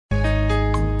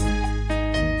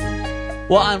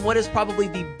Well, on what is probably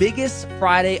the biggest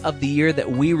Friday of the year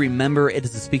that we remember, it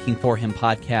is the Speaking For Him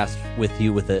podcast with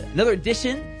you with another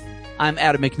edition. I'm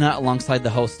Adam McNutt alongside the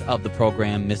host of the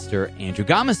program, Mr. Andrew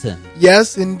Gomison.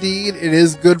 Yes, indeed. It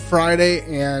is Good Friday,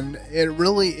 and it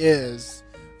really is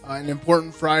an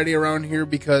important Friday around here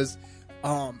because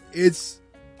it's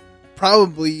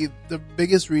probably the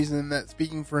biggest reason that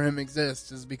Speaking For Him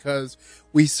exists is because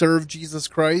we serve Jesus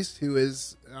Christ, who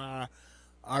is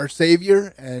our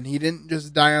Savior, and He didn't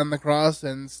just die on the cross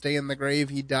and stay in the grave.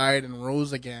 He died and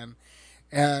rose again.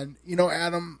 And, you know,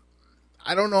 Adam,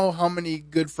 I don't know how many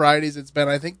Good Fridays it's been.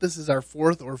 I think this is our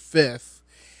fourth or fifth.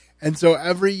 And so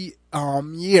every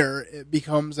year it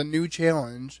becomes a new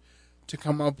challenge to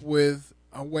come up with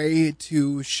a way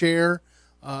to share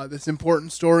this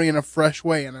important story in a fresh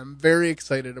way. And I'm very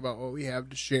excited about what we have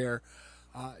to share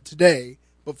today.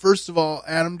 But first of all,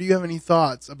 Adam, do you have any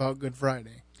thoughts about Good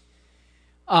Friday?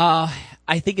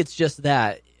 I think it's just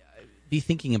that. Be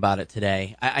thinking about it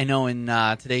today. I know in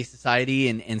today's society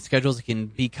and schedules, it can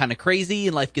be kind of crazy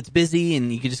and life gets busy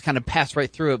and you can just kind of pass right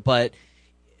through it. But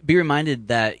be reminded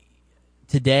that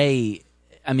today,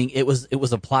 I mean, it was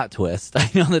a plot twist. I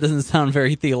know that doesn't sound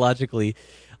very theologically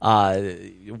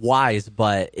wise,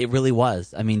 but it really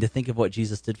was. I mean, to think of what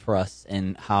Jesus did for us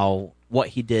and how what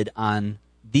He did on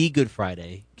the Good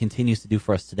Friday continues to do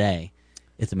for us today,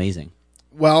 it's amazing.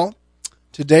 Well,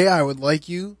 today I would like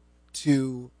you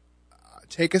to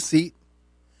take a seat,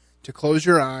 to close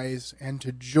your eyes, and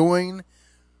to join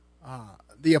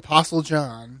the Apostle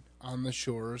John on the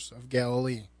shores of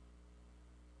Galilee.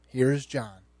 Here's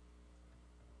John.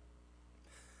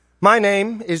 My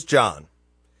name is John.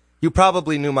 You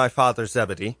probably knew my father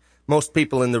Zebedee. Most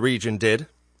people in the region did.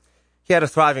 He had a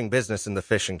thriving business in the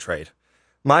fishing trade.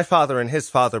 My father and his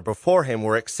father before him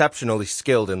were exceptionally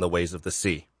skilled in the ways of the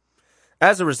sea.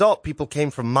 As a result, people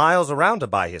came from miles around to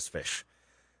buy his fish.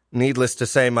 Needless to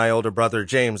say, my older brother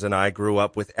James and I grew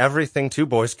up with everything two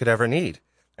boys could ever need,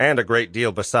 and a great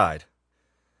deal beside.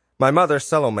 My mother,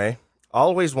 Salome,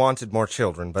 always wanted more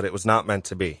children, but it was not meant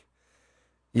to be.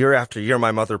 Year after year,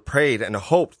 my mother prayed and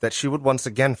hoped that she would once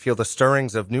again feel the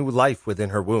stirrings of new life within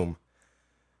her womb.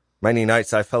 Many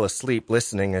nights I fell asleep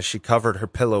listening as she covered her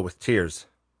pillow with tears.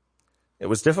 It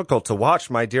was difficult to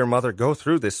watch my dear mother go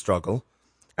through this struggle.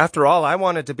 After all, I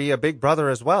wanted to be a big brother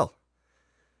as well.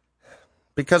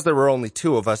 Because there were only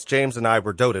two of us, James and I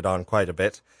were doted on quite a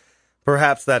bit.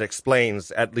 Perhaps that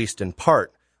explains, at least in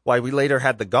part, why we later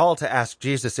had the gall to ask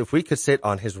Jesus if we could sit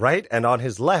on His right and on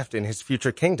His left in His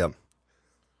future kingdom.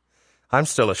 I'm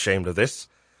still ashamed of this.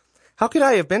 How could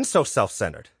I have been so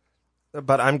self-centered?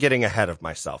 But I'm getting ahead of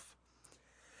myself.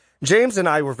 James and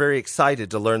I were very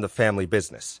excited to learn the family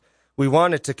business. We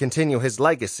wanted to continue his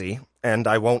legacy, and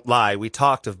I won't lie, we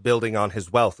talked of building on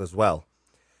his wealth as well.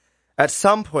 At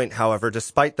some point, however,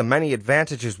 despite the many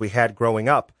advantages we had growing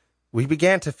up, we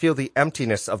began to feel the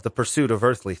emptiness of the pursuit of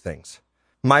earthly things.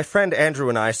 My friend Andrew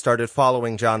and I started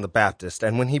following John the Baptist,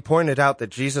 and when he pointed out that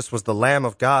Jesus was the Lamb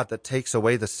of God that takes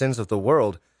away the sins of the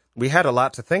world, we had a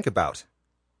lot to think about.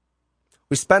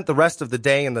 We spent the rest of the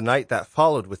day and the night that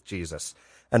followed with Jesus,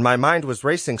 and my mind was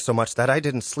racing so much that I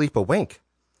didn't sleep a wink.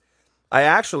 I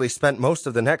actually spent most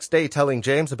of the next day telling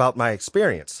James about my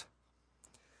experience.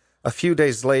 A few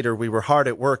days later, we were hard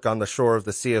at work on the shore of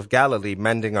the Sea of Galilee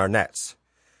mending our nets.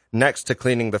 Next to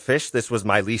cleaning the fish, this was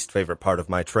my least favorite part of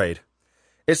my trade.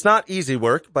 It's not easy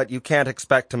work, but you can't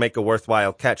expect to make a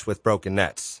worthwhile catch with broken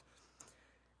nets.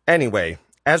 Anyway,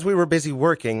 as we were busy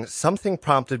working, something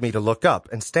prompted me to look up,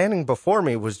 and standing before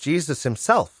me was Jesus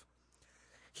Himself.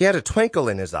 He had a twinkle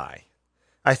in His eye.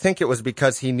 I think it was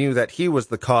because He knew that He was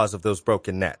the cause of those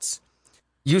broken nets.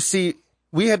 You see,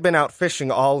 we had been out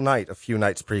fishing all night a few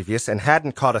nights previous and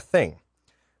hadn't caught a thing.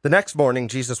 The next morning,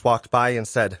 Jesus walked by and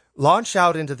said, "Launch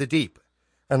out into the deep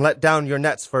and let down your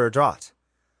nets for a draught."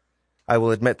 I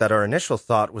will admit that our initial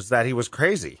thought was that He was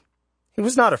crazy. He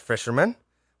was not a fisherman.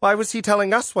 Why was He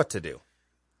telling us what to do?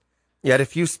 Yet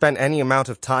if you spent any amount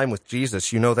of time with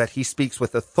Jesus, you know that He speaks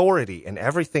with authority in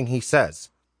everything He says.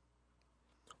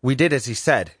 We did as He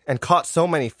said, and caught so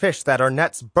many fish that our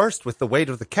nets burst with the weight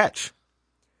of the catch.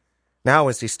 Now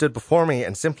as He stood before me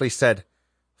and simply said,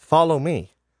 "Follow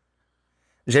me,"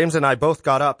 James and I both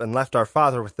got up and left our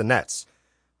father with the nets.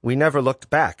 We never looked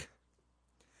back.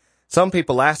 Some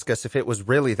people ask us if it was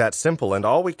really that simple, and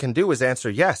all we can do is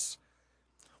answer yes.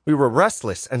 We were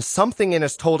restless, and something in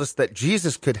us told us that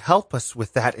Jesus could help us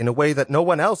with that in a way that no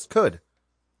one else could.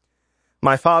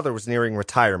 My father was nearing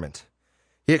retirement.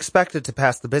 He expected to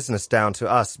pass the business down to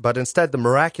us, but instead the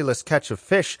miraculous catch of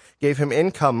fish gave him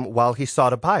income while he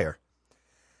sought a buyer.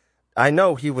 I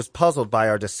know he was puzzled by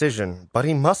our decision, but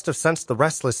he must have sensed the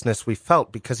restlessness we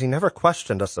felt because he never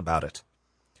questioned us about it.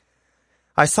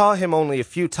 I saw him only a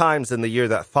few times in the year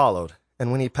that followed,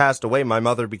 and when he passed away, my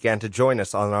mother began to join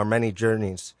us on our many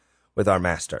journeys with our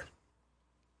master.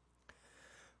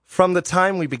 From the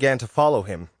time we began to follow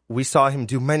him, we saw him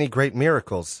do many great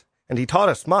miracles, and he taught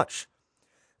us much,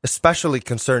 especially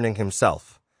concerning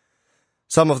himself.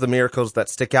 Some of the miracles that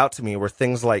stick out to me were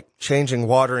things like changing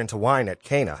water into wine at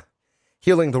Cana,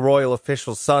 healing the royal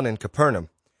official's son in Capernaum,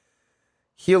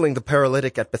 healing the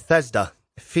paralytic at Bethesda,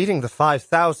 feeding the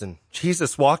 5,000,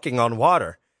 Jesus walking on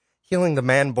water, healing the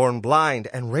man born blind,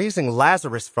 and raising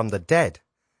Lazarus from the dead.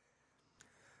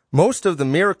 Most of the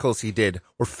miracles he did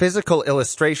were physical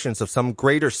illustrations of some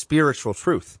greater spiritual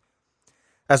truth.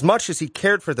 As much as he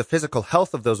cared for the physical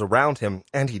health of those around him,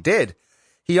 and he did,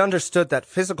 he understood that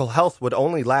physical health would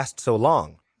only last so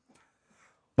long.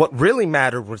 What really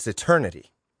mattered was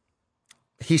eternity.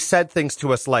 He said things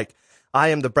to us like, "I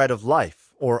am the bread of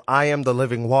life," or "I am the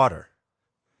living water."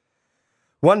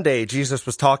 One day, Jesus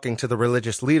was talking to the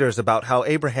religious leaders about how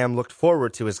Abraham looked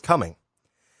forward to his coming.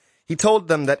 He told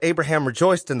them that Abraham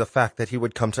rejoiced in the fact that he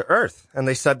would come to earth, and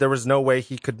they said there was no way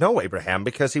he could know Abraham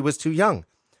because he was too young.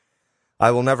 I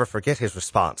will never forget his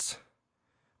response.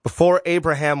 "Before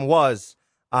Abraham was,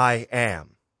 I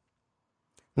am."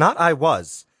 Not I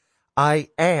was, I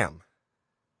am.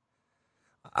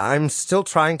 I'm still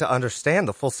trying to understand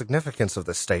the full significance of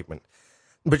this statement.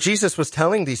 But Jesus was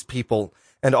telling these people,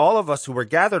 and all of us who were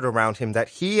gathered around him, that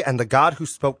he and the God who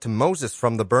spoke to Moses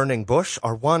from the burning bush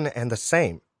are one and the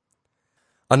same.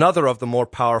 Another of the more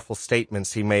powerful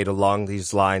statements he made along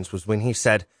these lines was when he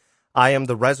said, "I am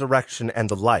the resurrection and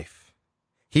the life.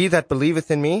 He that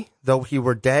believeth in me, though he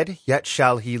were dead, yet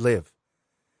shall he live."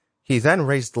 He then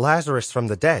raised Lazarus from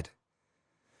the dead.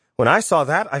 When I saw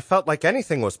that, I felt like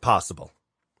anything was possible.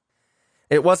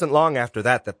 It wasn't long after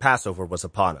that that Passover was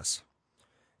upon us.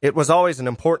 It was always an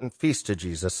important feast to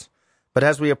Jesus, but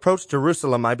as we approached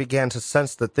Jerusalem, I began to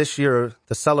sense that this year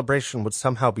the celebration would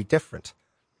somehow be different.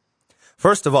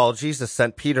 First of all, Jesus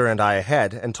sent Peter and I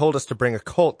ahead and told us to bring a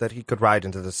colt that he could ride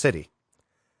into the city.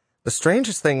 The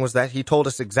strangest thing was that he told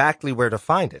us exactly where to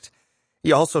find it.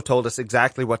 He also told us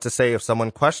exactly what to say if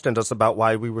someone questioned us about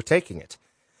why we were taking it.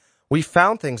 We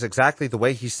found things exactly the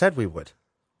way he said we would.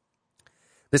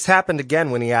 This happened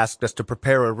again when he asked us to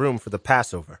prepare a room for the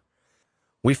Passover.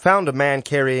 We found a man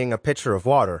carrying a pitcher of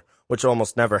water, which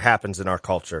almost never happens in our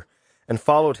culture, and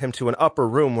followed him to an upper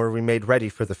room where we made ready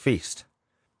for the feast.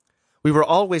 We were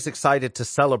always excited to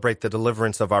celebrate the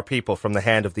deliverance of our people from the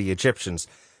hand of the Egyptians,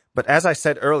 but as I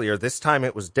said earlier, this time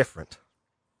it was different.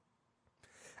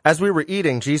 As we were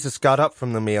eating, Jesus got up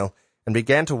from the meal and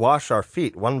began to wash our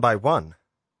feet one by one.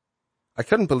 I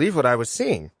couldn't believe what I was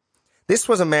seeing. This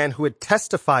was a man who had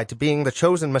testified to being the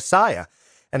chosen Messiah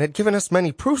and had given us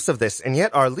many proofs of this, and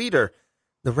yet our leader,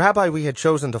 the rabbi we had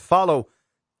chosen to follow,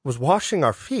 was washing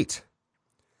our feet.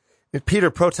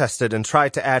 Peter protested and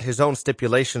tried to add his own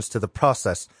stipulations to the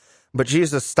process, but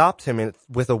Jesus stopped him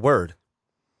with a word.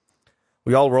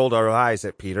 We all rolled our eyes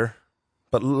at Peter,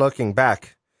 but looking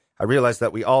back, I realized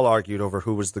that we all argued over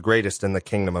who was the greatest in the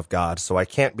kingdom of God, so I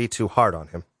can't be too hard on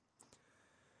him.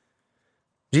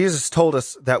 Jesus told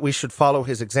us that we should follow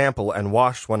his example and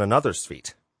wash one another's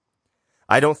feet.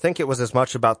 I don't think it was as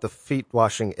much about the feet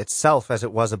washing itself as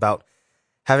it was about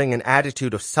having an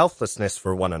attitude of selflessness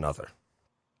for one another.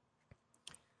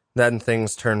 Then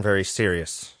things turned very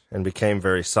serious and became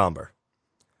very somber.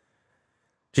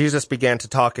 Jesus began to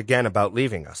talk again about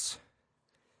leaving us.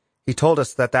 He told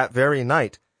us that that very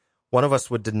night, one of us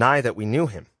would deny that we knew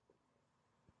him.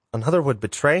 Another would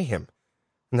betray him,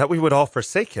 and that we would all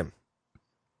forsake him.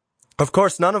 Of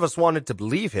course, none of us wanted to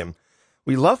believe him.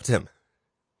 We loved him.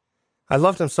 I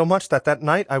loved him so much that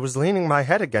night I was leaning my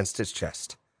head against his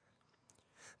chest.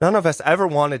 None of us ever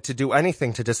wanted to do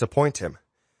anything to disappoint him.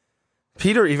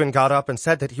 Peter even got up and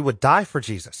said that he would die for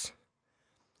Jesus.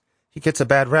 He gets a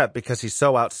bad rep because he's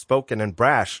so outspoken and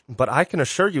brash, but I can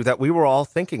assure you that we were all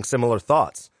thinking similar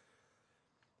thoughts.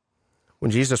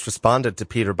 When Jesus responded to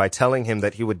Peter by telling him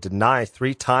that he would deny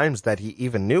 3 times that he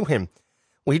even knew him,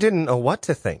 we didn't know what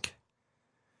to think.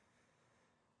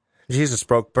 Jesus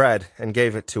broke bread and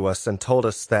gave it to us and told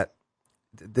us that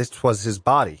this was his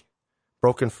body,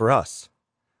 broken for us.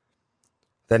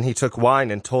 Then he took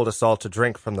wine and told us all to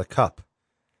drink from the cup.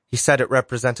 He said it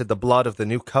represented the blood of the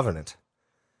new covenant.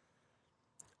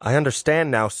 I understand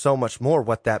now so much more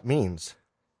what that means.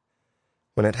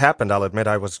 When it happened, I'll admit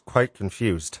I was quite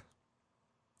confused.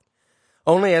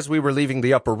 Only as we were leaving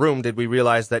the upper room did we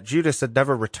realize that Judas had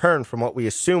never returned from what we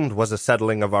assumed was a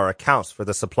settling of our accounts for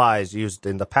the supplies used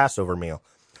in the Passover meal,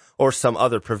 or some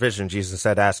other provision Jesus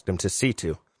had asked him to see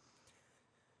to.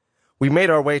 We made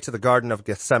our way to the Garden of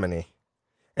Gethsemane,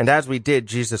 and as we did,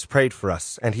 Jesus prayed for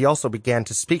us, and he also began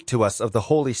to speak to us of the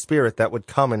Holy Spirit that would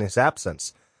come in his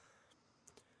absence.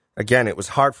 Again, it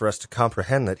was hard for us to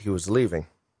comprehend that he was leaving.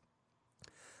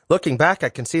 Looking back, I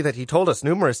can see that he told us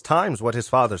numerous times what his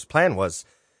Father's plan was.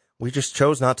 We just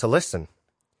chose not to listen.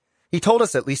 He told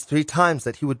us at least 3 times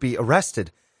that he would be arrested,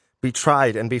 be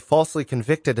tried, and be falsely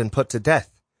convicted and put to death.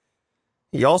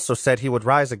 He also said he would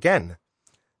rise again.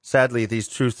 Sadly, these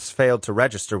truths failed to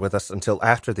register with us until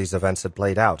after these events had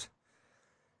played out.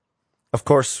 Of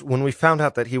course, when we found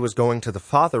out that he was going to the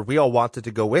Father, we all wanted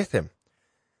to go with him.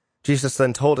 Jesus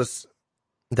then told us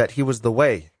that he was the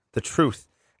way, the truth,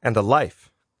 and the life.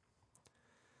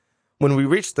 When we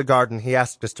reached the garden, he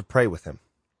asked us to pray with him.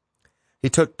 He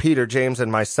took Peter, James,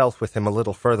 and myself with him a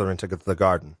little further into the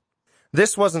garden.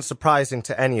 This wasn't surprising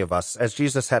to any of us, as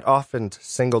Jesus had often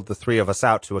singled the 3 of us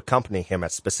out to accompany him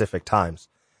at specific times.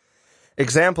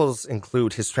 Examples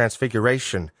include his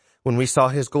transfiguration, when we saw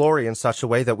his glory in such a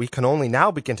way that we can only now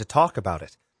begin to talk about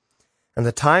it, and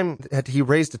the time that he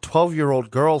raised a 12-year-old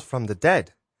girl from the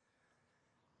dead.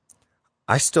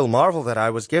 I still marvel that I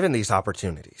was given these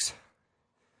opportunities.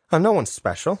 I'm no one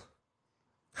special.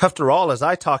 After all, as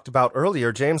I talked about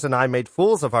earlier, James and I made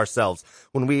fools of ourselves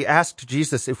when we asked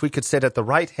Jesus if we could sit at the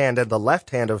right hand and the left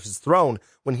hand of his throne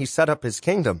when he set up his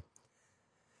kingdom.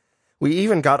 We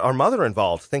even got our mother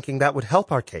involved, thinking that would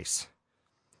help our case.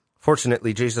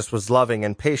 Fortunately, Jesus was loving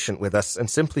and patient with us and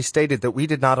simply stated that we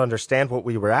did not understand what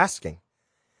we were asking.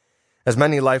 As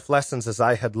many life lessons as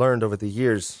I had learned over the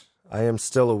years, I am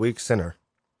still a weak sinner.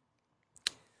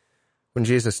 When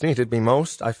Jesus needed me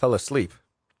most, I fell asleep.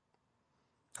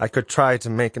 I could try to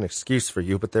make an excuse for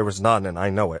you, but there was none, and I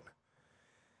know it.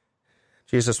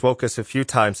 Jesus woke us a few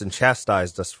times and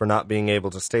chastised us for not being able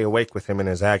to stay awake with him in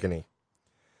his agony.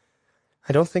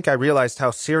 I don't think I realized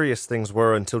how serious things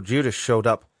were until Judas showed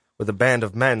up with a band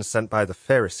of men sent by the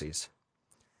Pharisees.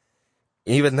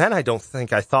 Even then, I don't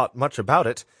think I thought much about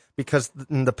it, because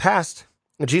in the past,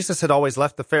 Jesus had always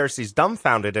left the Pharisees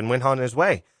dumbfounded and went on his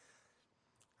way.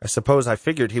 I suppose I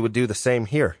figured he would do the same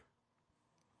here.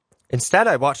 Instead,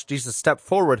 I watched Jesus step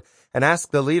forward and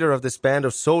ask the leader of this band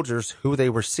of soldiers who they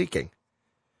were seeking.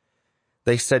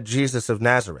 They said Jesus of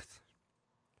Nazareth.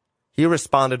 He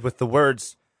responded with the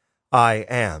words, "I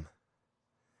am."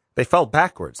 They fell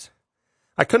backwards.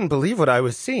 I couldn't believe what I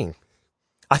was seeing.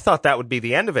 I thought that would be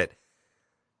the end of it.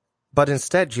 But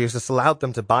instead, Jesus allowed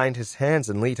them to bind his hands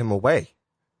and lead him away.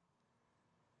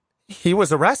 He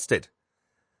was arrested.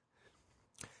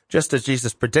 Just as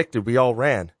Jesus predicted, we all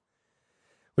ran.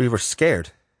 We were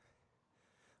scared.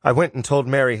 I went and told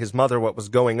Mary, his mother, what was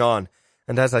going on,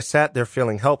 and as I sat there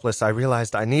feeling helpless, I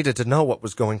realized I needed to know what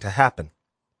was going to happen.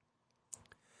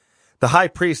 The high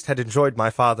priest had enjoyed my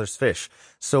father's fish,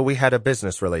 so we had a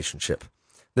business relationship.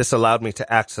 This allowed me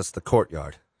to access the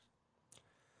courtyard.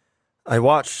 I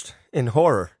watched, in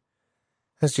horror,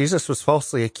 as Jesus was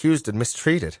falsely accused and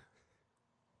mistreated.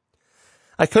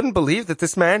 I couldn't believe that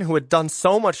this man who had done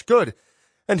so much good,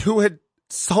 and who had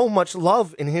so much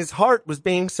love in his heart, was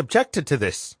being subjected to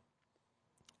this.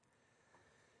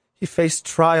 He faced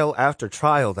trial after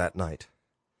trial that night,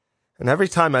 and every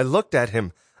time I looked at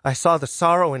him, I saw the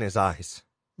sorrow in his eyes,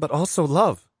 but also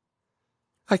love.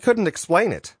 I couldn't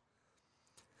explain it.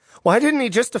 Why didn't he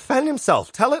just defend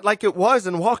himself, tell it like it was,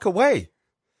 and walk away?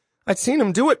 I'd seen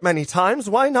him do it many times.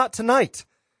 Why not tonight?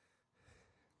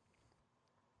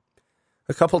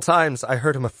 A couple times I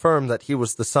heard him affirm that he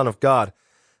was the Son of God,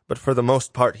 but for the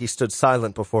most part he stood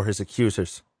silent before his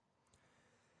accusers.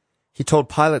 He told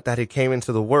Pilate that he came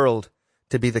into the world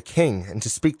to be the king and to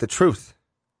speak the truth.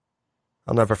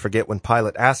 I'll never forget when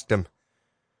Pilate asked him,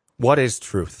 "What is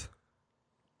truth?"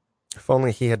 If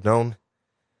only he had known.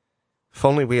 If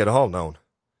only we had all known.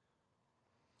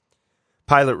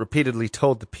 Pilate repeatedly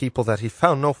told the people that he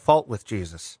found no fault with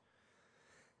Jesus.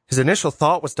 His initial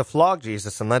thought was to flog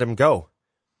Jesus and let him go.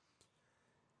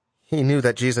 He knew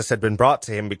that Jesus had been brought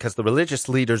to him because the religious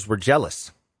leaders were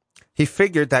jealous. He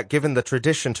figured that given the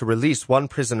tradition to release one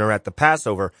prisoner at the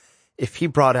Passover, if he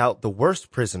brought out the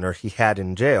worst prisoner he had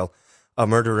in jail, a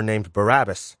murderer named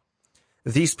Barabbas,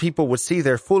 these people would see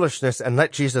their foolishness and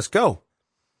let Jesus go.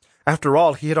 After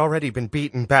all, he had already been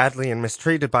beaten badly and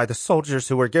mistreated by the soldiers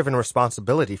who were given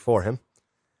responsibility for him.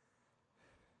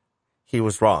 He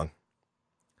was wrong.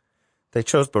 They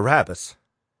chose Barabbas.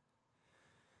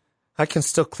 I can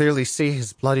still clearly see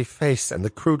his bloody face and the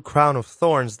crude crown of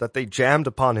thorns that they jammed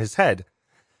upon his head.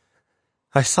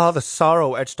 I saw the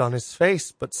sorrow etched on his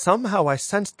face, but somehow I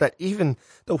sensed that even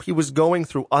though he was going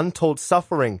through untold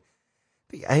suffering,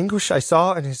 The anguish I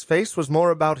saw in his face was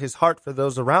more about his heart for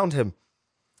those around him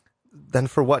than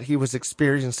for what he was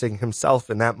experiencing himself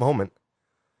in that moment.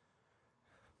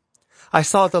 I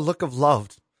saw the look of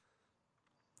love.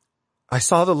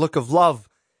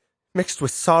 Mixed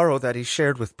with sorrow that he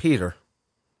shared with Peter.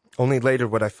 Only later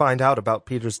would I find out about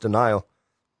Peter's denial.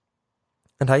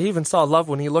 And I even saw love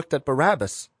when he looked at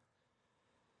Barabbas.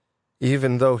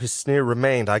 Even though his sneer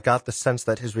remained, I got the sense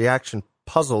that his reaction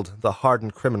puzzled the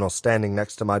hardened criminal standing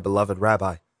next to my beloved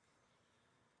rabbi.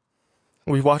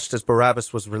 We watched as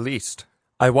Barabbas was released.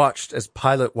 I watched as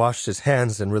Pilate washed his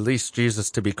hands and released Jesus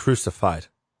to be crucified.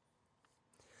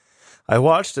 I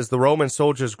watched as the Roman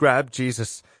soldiers grabbed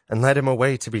Jesus and led him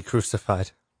away to be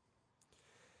crucified.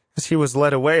 As he was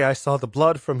led away, I saw the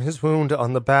blood from his wound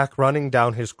on the back running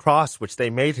down his cross, which they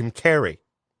made him carry.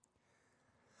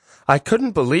 I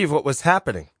couldn't believe what was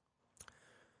happening.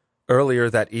 Earlier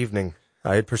that evening,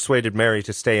 I had persuaded Mary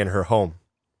to stay in her home.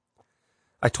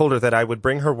 I told her that I would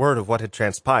bring her word of what had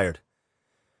transpired.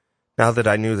 Now that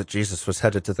I knew that Jesus was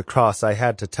headed to the cross, I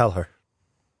had to tell her.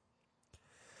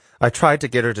 I tried to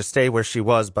get her to stay where she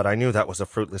was, but I knew that was a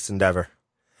fruitless endeavor.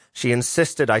 She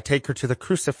insisted I take her to the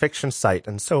crucifixion site,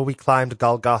 and so we climbed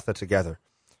Golgotha together.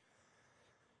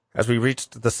 As we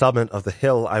reached the summit of the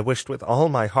hill, I wished with all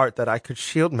my heart that I could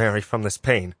shield Mary from this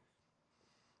pain.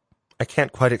 I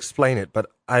can't quite explain it,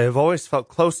 but I have always felt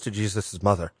close to Jesus'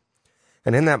 mother,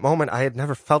 and in that moment I had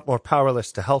never felt more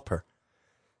powerless to help her.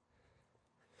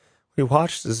 We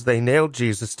watched as they nailed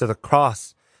Jesus to the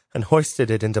cross and hoisted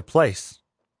it into place.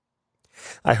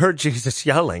 I heard Jesus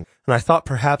yelling, and I thought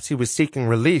perhaps he was seeking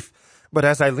relief, but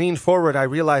as I leaned forward I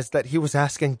realized that he was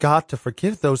asking God to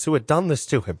forgive those who had done this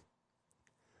to him.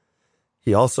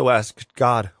 He also asked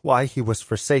God why he was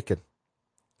forsaken.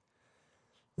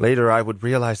 Later I would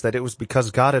realize that it was because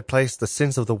God had placed the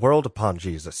sins of the world upon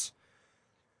Jesus.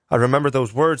 I remember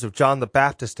those words of John the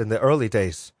Baptist in the early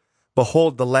days,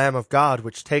 "Behold the Lamb of God,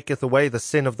 which taketh away the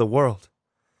sin of the world."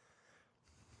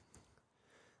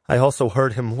 I also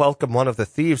heard him welcome one of the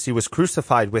thieves he was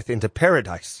crucified with into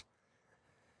paradise.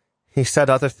 He said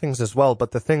other things as well,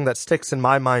 but the thing that sticks in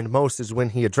my mind most is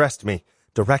when he addressed me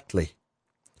directly.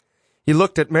 He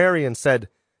looked at Mary and said,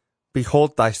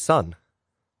 "Behold thy son."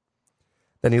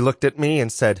 Then he looked at me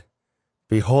and said,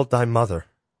 "Behold thy mother."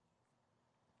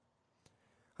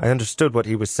 I understood what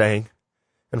he was saying,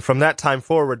 and from that time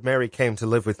forward Mary came to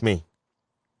live with me.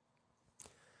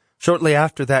 Shortly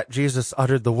after that, Jesus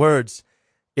uttered the words,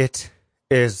 "It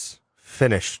is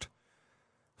finished,"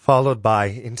 followed by,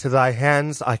 "Into thy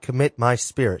hands I commit my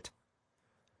spirit."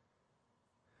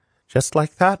 Just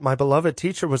like that, my beloved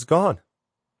teacher was gone.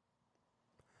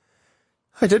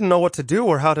 I didn't know what to do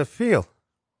or how to feel.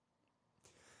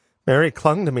 Mary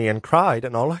clung to me and cried,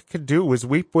 and all I could do was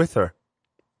weep with her.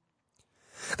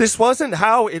 This wasn't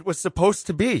how it was supposed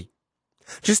to be.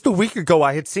 Just a week ago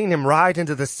I had seen him ride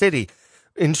into the city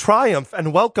in triumph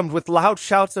and welcomed with loud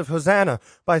shouts of Hosanna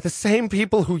by the same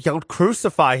people who yelled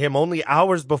 "Crucify him" only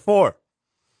hours before.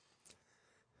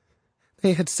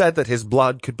 They had said that his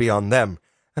blood could be on them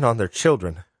and on their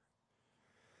children.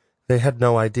 They had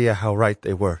no idea how right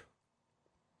they were.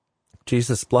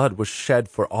 Jesus' blood was shed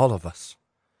for all of us.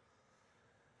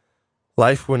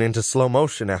 Life went into slow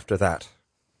motion after that.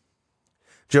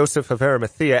 Joseph of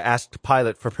Arimathea asked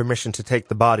Pilate for permission to take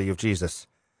the body of Jesus.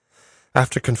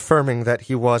 After confirming that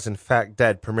he was in fact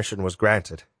dead, permission was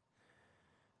granted.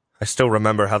 I still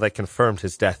remember how they confirmed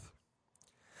his death.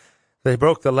 They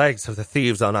broke the legs of the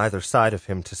thieves on either side of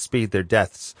him to speed their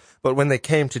deaths, but when they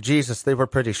came to Jesus, they were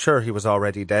pretty sure he was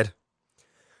already dead.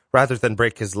 Rather than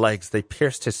break his legs, they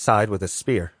pierced his side with a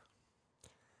spear.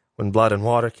 When blood and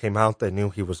water came out, they knew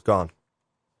he was gone.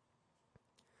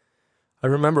 I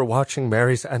remember watching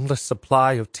Mary's endless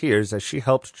supply of tears as she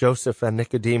helped Joseph and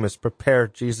Nicodemus prepare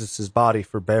Jesus' body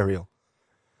for burial.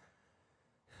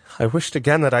 I wished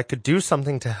again that I could do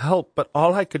something to help, but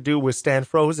all I could do was stand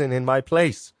frozen in my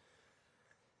place.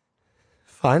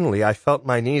 Finally, I felt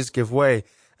my knees give way,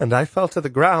 and I fell to the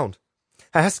ground,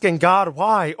 asking God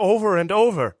why over and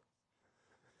over.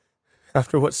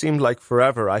 After what seemed like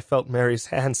forever, I felt Mary's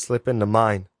hand slip into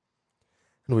mine,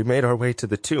 and we made our way to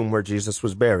the tomb where Jesus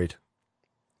was buried.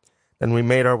 Then we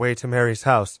made our way to Mary's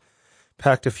house,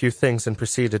 packed a few things, and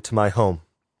proceeded to my home.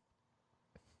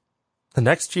 The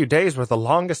next few days were the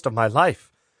longest of my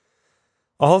life.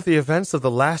 All the events of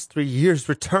the last 3 years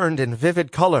returned in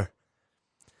vivid color.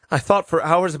 I thought for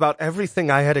hours about everything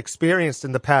I had experienced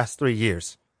in the past 3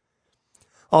 years.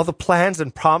 All the plans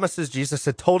and promises Jesus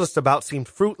had told us about seemed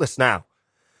fruitless now.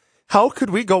 How could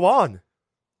we go on?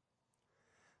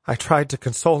 I tried to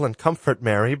console and comfort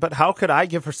Mary, but how could I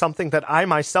give her something that I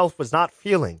myself was not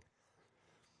feeling?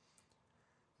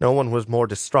 No one was more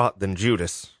distraught than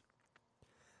Judas.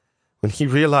 When he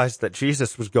realized that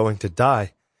Jesus was going to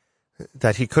die,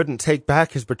 that he couldn't take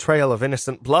back his betrayal of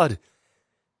innocent blood,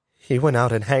 he went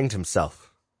out and hanged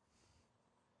himself.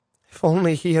 If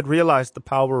only he had realized the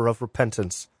power of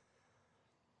repentance.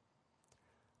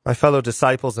 My fellow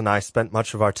disciples and I spent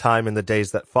much of our time in the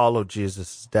days that followed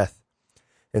Jesus' death,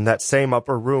 in that same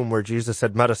upper room where Jesus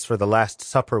had met us for the Last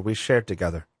Supper we shared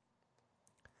together.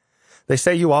 They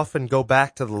say you often go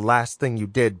back to the last thing you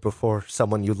did before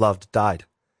someone you loved died.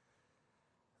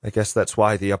 I guess that's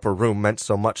why the upper room meant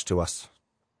so much to us.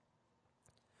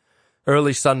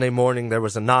 Early Sunday morning there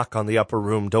was a knock on the upper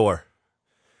room door.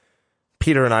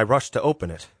 Peter and I rushed to open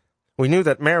it. We knew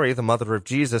that Mary, the mother of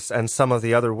Jesus, and some of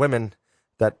the other women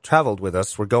that traveled with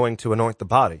us were going to anoint the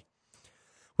body.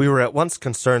 We were at once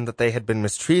concerned that they had been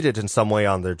mistreated in some way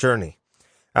on their journey.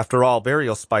 After all,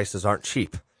 burial spices aren't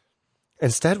cheap.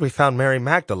 Instead, we found Mary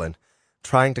Magdalene,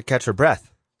 trying to catch her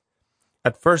breath.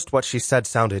 At first, what she said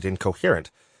sounded incoherent.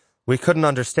 We couldn't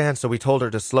understand, so we told her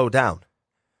to slow down.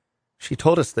 She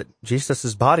told us that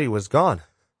Jesus' body was gone,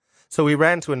 so we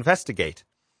ran to investigate.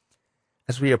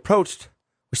 As we approached,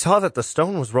 we saw that the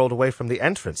stone was rolled away from the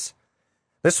entrance.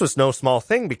 This was no small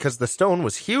thing because the stone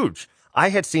was huge. I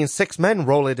had seen 6 men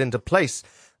roll it into place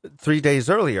 3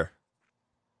 days earlier.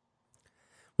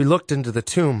 We looked into the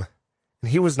tomb,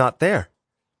 and he was not there.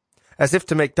 As if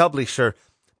to make doubly sure,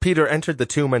 Peter entered the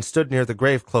tomb and stood near the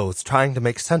grave clothes, trying to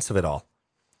make sense of it all.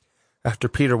 After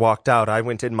Peter walked out, I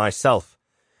went in myself,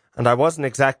 and I wasn't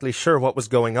exactly sure what was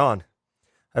going on.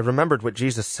 I remembered what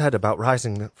Jesus said about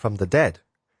rising from the dead.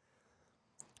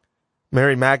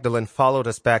 Mary Magdalene followed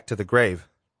us back to the grave.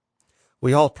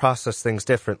 We all processed things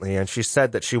differently, and she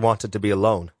said that she wanted to be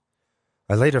alone.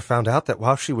 I later found out that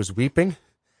while she was weeping,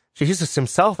 Jesus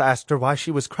himself asked her why she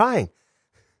was crying.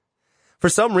 For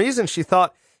some reason, she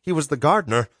thought he was the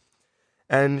gardener,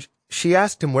 and she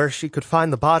asked him where she could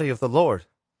find the body of the Lord.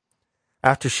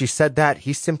 After she said that,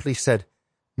 he simply said,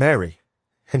 "Mary,"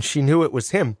 and she knew it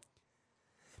was him.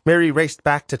 Mary raced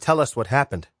back to tell us what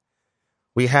happened.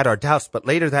 We had our doubts, but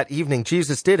later that evening,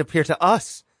 Jesus did appear to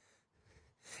us.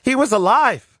 He was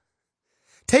alive.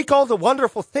 Take all the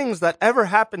wonderful things that ever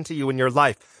happened to you in your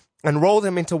life and roll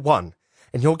them into one,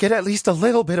 and you'll get at least a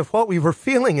little bit of what we were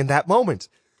feeling in that moment.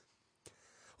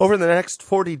 Over the next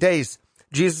 40 days,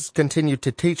 Jesus continued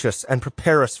to teach us and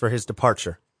prepare us for his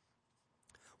departure.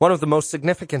 One of the most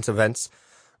significant events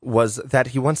was that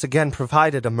he once again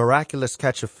provided a miraculous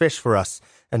catch of fish for us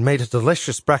and made a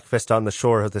delicious breakfast on the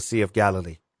shore of the Sea of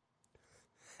Galilee.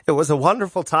 It was a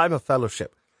wonderful time of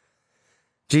fellowship.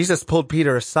 Jesus pulled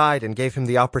Peter aside and gave him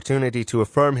the opportunity to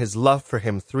affirm his love for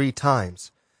him 3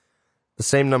 times, the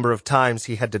same number of times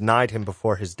he had denied him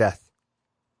before his death.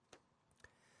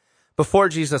 Before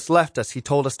Jesus left us, he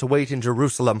told us to wait in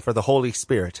Jerusalem for the Holy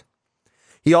Spirit.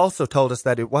 He also told us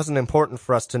that it wasn't important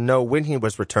for us to know when he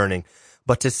was returning,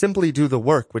 but to simply do the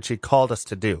work which he called us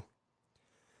to do.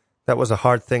 That was a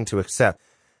hard thing to accept.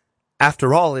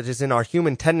 After all, it is in our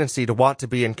human tendency to want to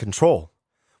be in control.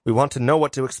 We want to know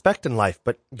what to expect in life,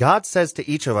 but God says to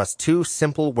each of us 2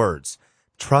 simple words: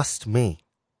 trust me.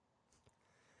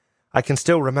 I can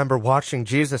still remember watching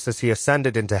Jesus as he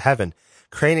ascended into heaven,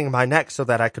 craning my neck so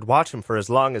that I could watch him for as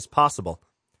long as possible,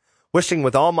 wishing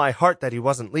with all my heart that he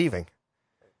wasn't leaving.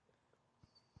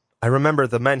 I remember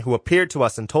the men who appeared to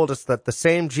us and told us that the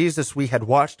same Jesus we had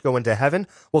watched go into heaven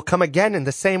will come again in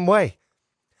the same way.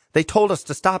 They told us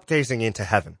to stop gazing into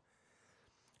heaven.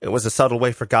 It was a subtle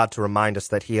way for God to remind us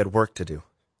that he had work to do.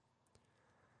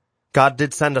 God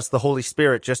did send us the Holy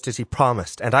Spirit just as he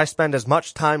promised, and I spend as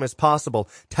much time as possible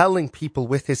telling people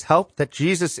with his help that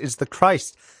Jesus is the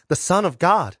Christ, the Son of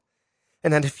God,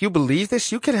 and that if you believe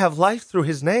this, you can have life through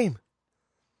his name.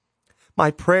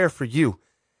 My prayer for you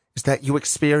is that you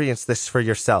experience this for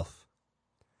yourself.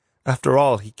 After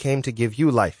all, he came to give you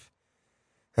life,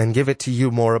 and give it to you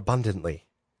more abundantly.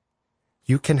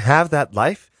 You can have that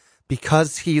life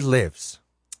because he lives.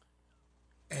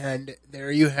 And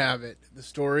there you have it, the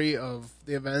story of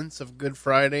the events of Good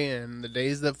Friday and the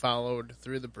days that followed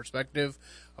through the perspective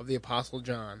of the Apostle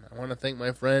John. I want to thank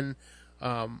my friend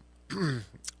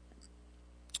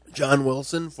John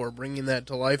Wilson for bringing that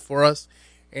to life for us.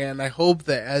 And I hope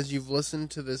that as you've listened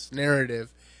to this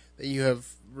narrative, that you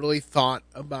have really thought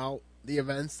about the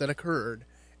events that occurred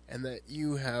and that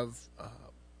you have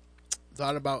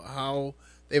thought about how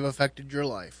they've affected your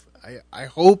life. I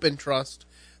hope and trust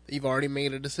that you've already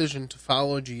made a decision to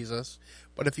follow Jesus.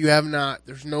 But if you have not,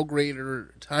 there's no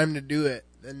greater time to do it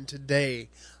than today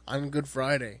on Good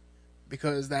Friday,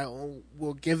 because that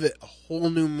will give it a whole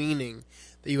new meaning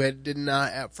that you did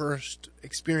not at first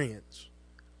experience.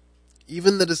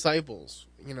 even the disciples,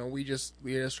 we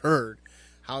just heard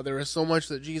how there was so much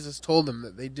that Jesus told them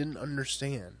that they didn't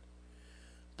understand.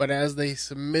 But as they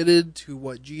submitted to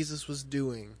what Jesus was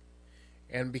doing,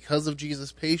 and because of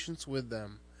Jesus' patience with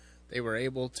them, they were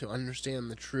able to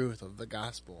understand the truth of the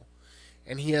gospel.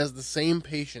 And he has the same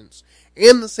patience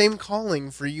and the same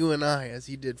calling for you and I as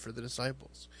he did for the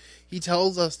disciples. He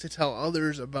tells us to tell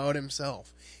others about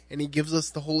himself, and he gives us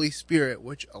the Holy Spirit,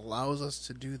 which allows us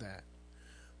to do that.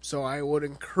 So I would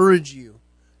encourage you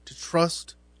to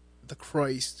trust the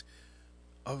Christ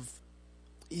of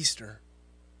Easter,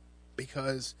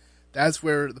 because that's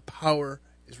where the power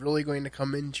is really going to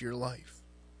come into your life.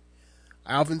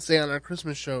 I often say on our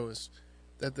Christmas shows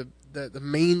that the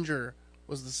manger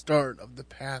was the start of the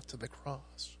path to the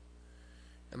cross.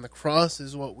 And the cross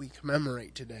is what we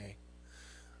commemorate today.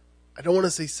 I don't want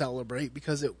to say celebrate,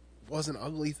 because it was an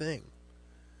ugly thing.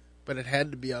 But it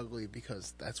had to be ugly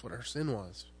because that's what our sin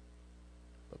was.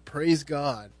 But praise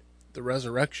God, the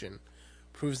resurrection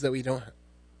proves that we don't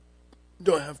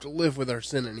have to live with our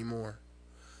sin anymore.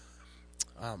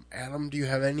 Adam, do you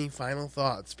have any final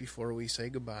thoughts before we say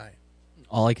goodbye?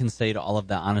 All I can say to all of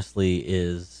that, honestly,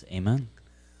 is amen.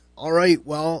 All right,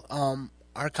 well,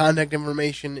 our contact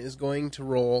information is going to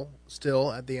roll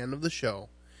still at the end of the show.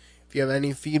 If you have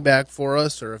any feedback for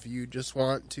us, or if you just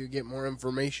want to get more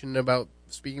information about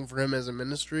Speaking for Him as a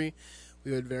ministry,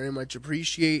 we would very much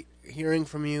appreciate hearing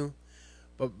from you.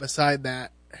 But beside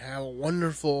that, have a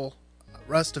wonderful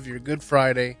rest of your Good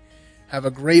Friday. Have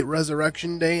a great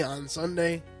Resurrection Day on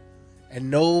Sunday. And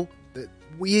know that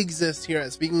we exist here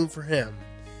at Speaking for Him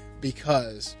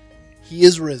because He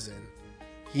is risen.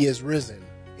 He is risen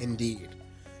indeed.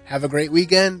 Have a great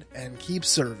weekend and keep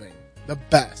serving the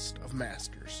best of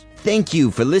masters. Thank you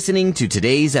for listening to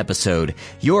today's episode.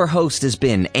 Your host has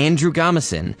been Andrew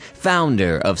Gomison,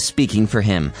 founder of Speaking for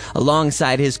Him,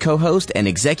 alongside his co-host and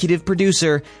executive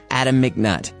producer, Adam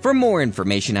McNutt. For more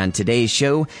information on today's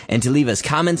show and to leave us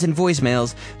comments and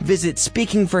voicemails, visit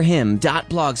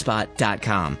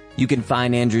speakingforhim.blogspot.com. You can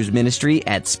find Andrew's ministry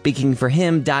at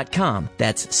speakingforhim.com.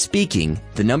 That's speaking,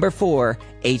 the number 4,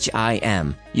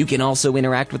 HIM. You can also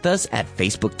interact with us at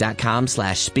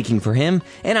facebook.com/speakingforhim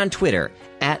and on Twitter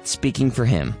at Speaking for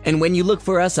Him. And when you look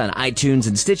for us on iTunes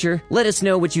and Stitcher, let us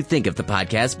know what you think of the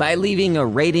podcast by leaving a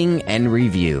rating and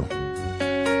review.